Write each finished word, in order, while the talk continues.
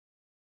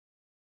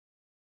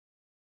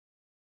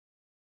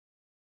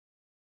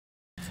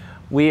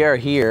We are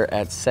here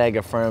at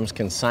Saga Farms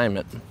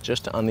Consignment,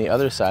 just on the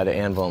other side of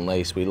Anvil and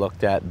Lace. We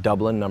looked at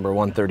Dublin, number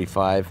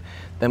 135.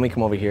 Then we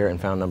come over here and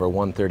found number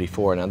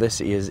 134. Now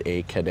this is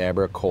a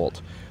Cadabra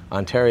colt,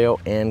 Ontario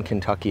and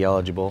Kentucky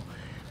eligible.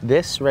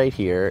 This right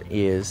here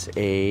is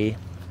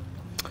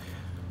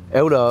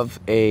out of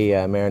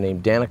a mare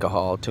named Danica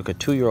Hall. Took a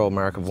 2-year-old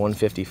mark of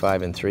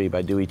 155 and 3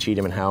 by Dewey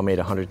Cheatham and Howe, made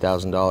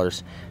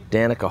 $100,000.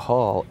 Danica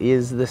Hall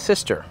is the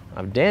sister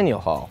of Daniel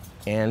Hall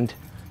and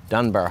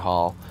Dunbar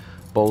Hall.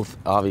 Both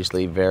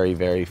obviously very,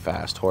 very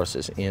fast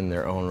horses in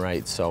their own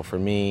right. So for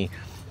me,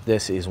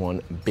 this is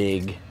one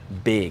big,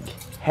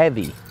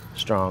 heavy,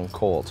 strong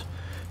colt.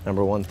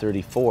 Number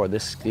 134.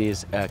 This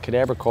is a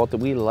Cadabra colt that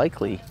we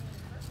likely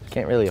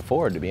can't really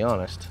afford, to be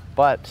honest.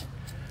 But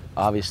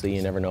obviously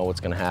you never know what's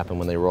going to happen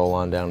when they roll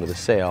on down to the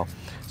sale.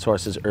 This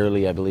horse is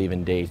early, I believe,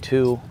 in day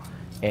 2,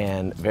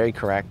 and very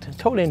correct.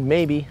 Toed in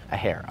maybe a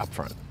hair up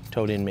front.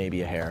 Toed in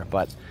maybe a hair,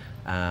 but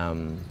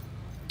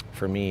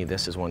for me,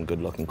 this is one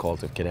good-looking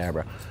colt of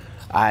Cadabra.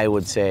 I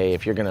would say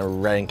if you're going to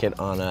rank it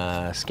on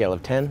a scale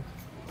of 10,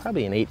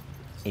 probably an 8,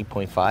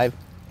 8.5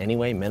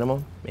 anyway,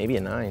 minimum, maybe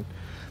a 9.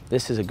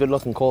 This is a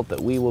good-looking colt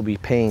that we will be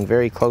paying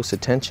very close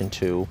attention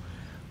to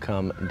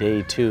come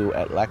day 2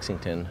 at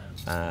Lexington.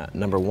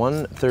 Number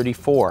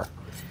 134.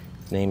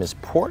 His name is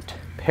Port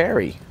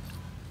Perry.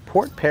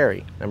 Port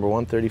Perry, number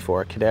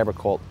 134, Cadabra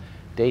colt,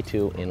 day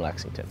 2 in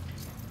Lexington.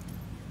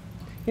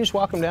 Can you just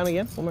walk him down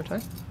again one more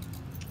time?